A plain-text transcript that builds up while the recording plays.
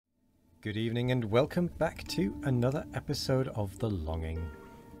Good evening and welcome back to another episode of The Longing,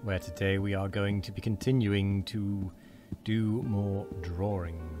 where today we are going to be continuing to do more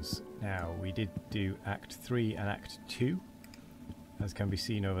drawings. Now, we did do Act 3 and Act 2, as can be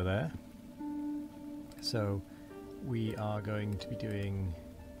seen over there. So, we are going to be doing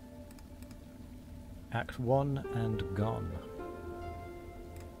Act 1 and Gone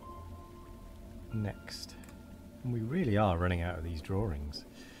next. And we really are running out of these drawings.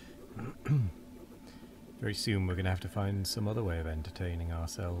 Very soon we're going to have to find some other way of entertaining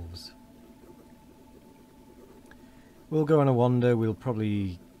ourselves. We'll go on a wander, we'll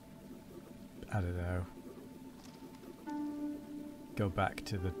probably, I don't know, go back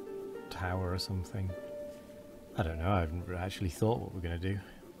to the tower or something. I don't know, I haven't actually thought what we're going to do.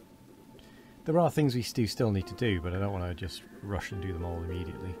 There are things we still need to do, but I don't want to just rush and do them all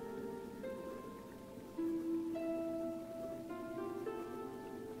immediately.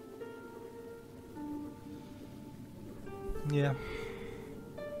 Yeah.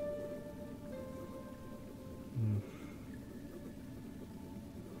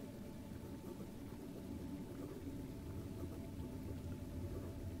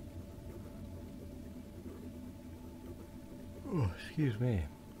 Oh, excuse me.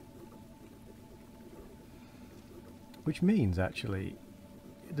 Which means, actually,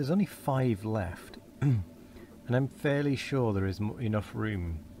 there's only 5 left. And I'm fairly sure there is enough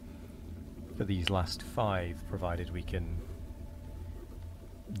room for these last 5, provided we can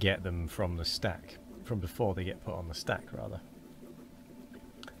get them from the stack, from before they get put on the stack, rather.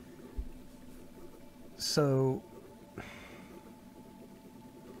 So,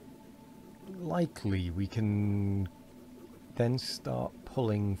 likely we can then start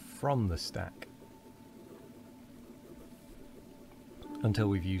pulling from the stack until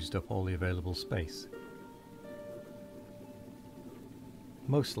we've used up all the available space.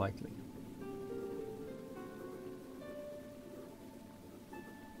 Most likely.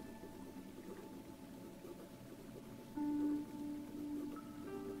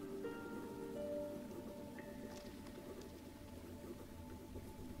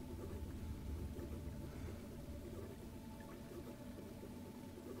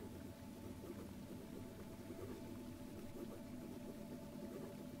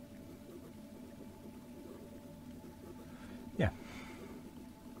 Yeah.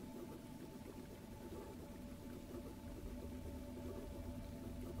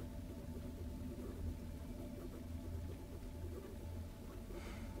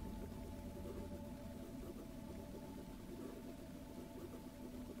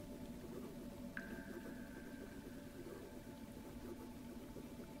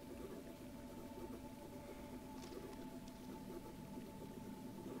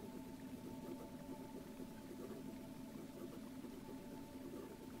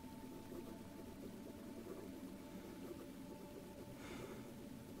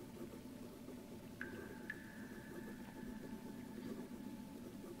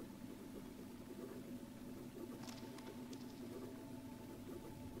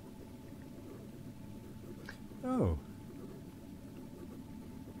 Oh.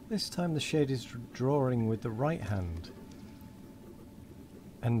 This time the shade is drawing with the right hand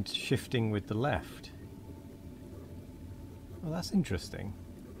and shifting with the left. Well, that's interesting.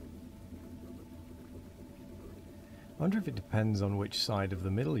 I wonder if it depends on which side of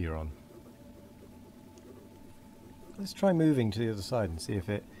the middle you're on. Let's try moving to the other side and see if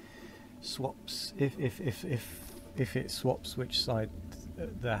it swaps, if it swaps which side,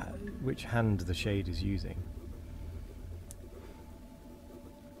 which hand the shade is using.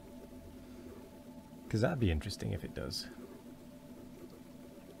 Because that'd be interesting if it does.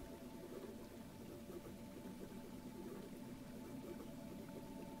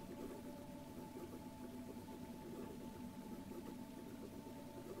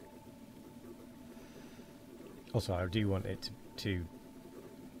 Also, I do want it to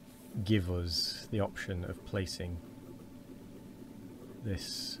give us the option of placing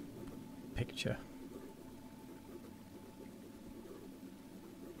this picture.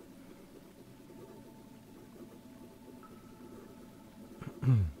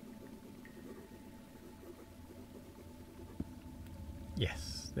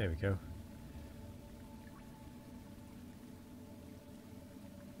 Yes, there we go.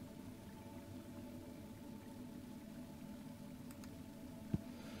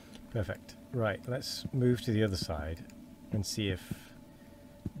 Perfect. Right, let's move to the other side and see if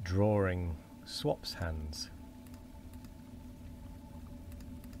drawing swaps hands.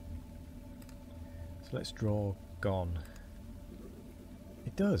 So let's draw Gone.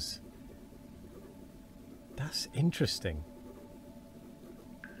 It does. That's interesting.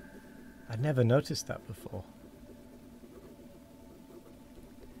 I'd never noticed that before.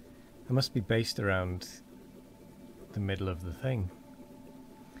 It must be based around the middle of the thing.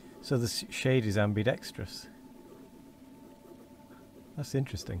 So the shade is ambidextrous. That's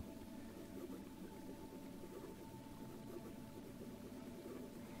interesting.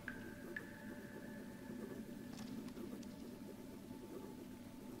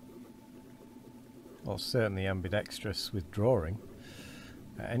 Well, certainly ambidextrous with drawing,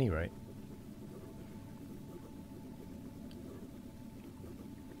 at any rate.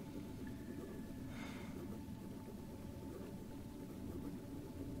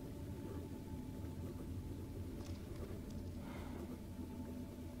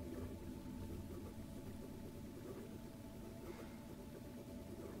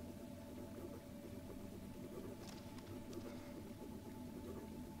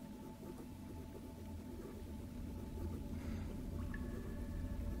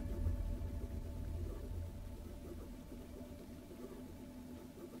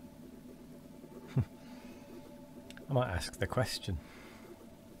 I might ask the question.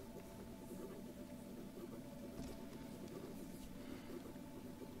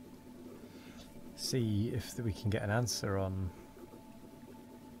 See if we can get an answer on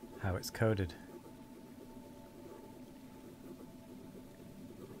how it's coded.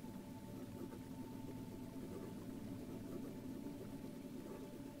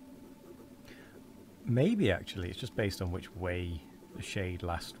 Maybe actually it's just based on which way the shade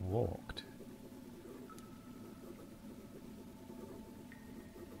last walked.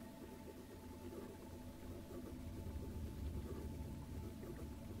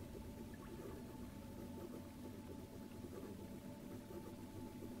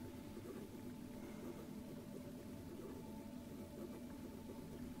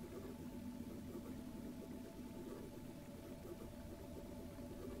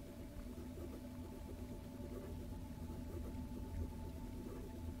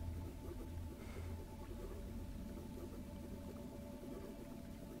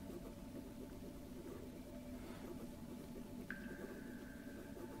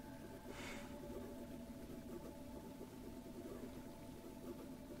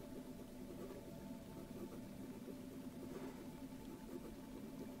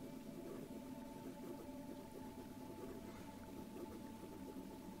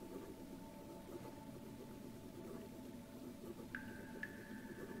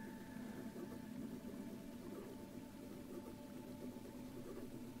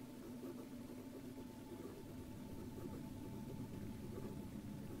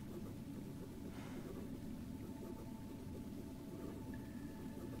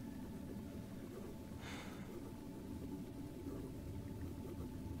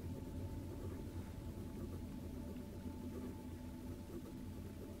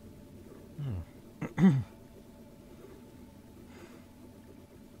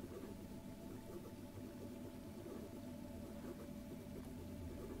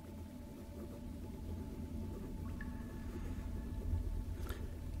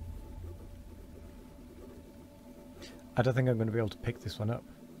 I don't think I'm going to be able to pick this one up.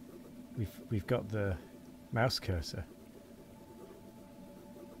 We've got the mouse cursor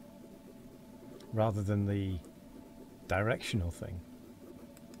rather than the directional thing.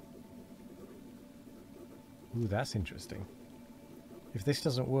 Ooh, that's interesting. If this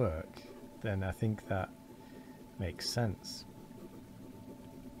doesn't work, then I think that makes sense.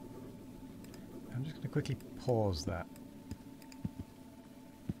 I'm just going to quickly pause that.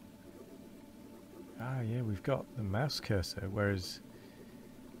 Ah, yeah, we've got the mouse cursor, whereas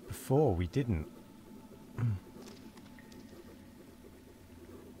before we didn't.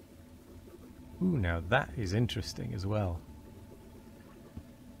 Ooh, now that is interesting as well.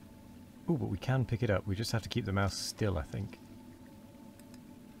 Ooh, but we can pick it up. We just have to keep the mouse still, I think.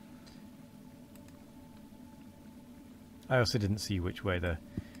 I also didn't see which way the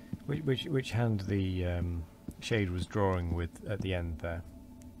which hand the shade was drawing with at the end there.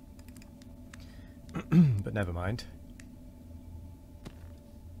 But never mind.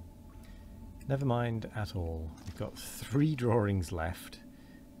 Never mind at all. We've got 3 drawings left.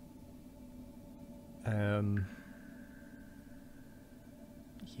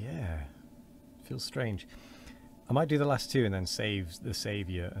 Yeah, feels strange. I might do the last 2 and then save the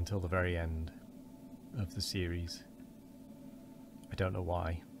saviour until the very end of the series. I don't know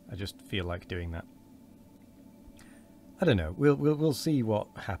why. I just feel like doing that. I don't know. We'll see what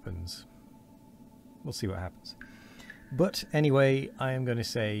happens. We'll see what happens. But anyway, I am going to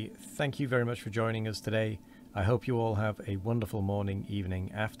say thank you very much for joining us today. I hope you all have a wonderful morning,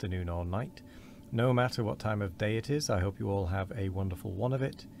 evening, afternoon or night. No matter what time of day it is, I hope you all have a wonderful one of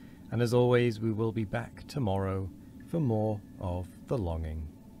it. And as always, we will be back tomorrow for more of The Longing.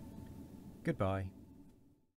 Goodbye.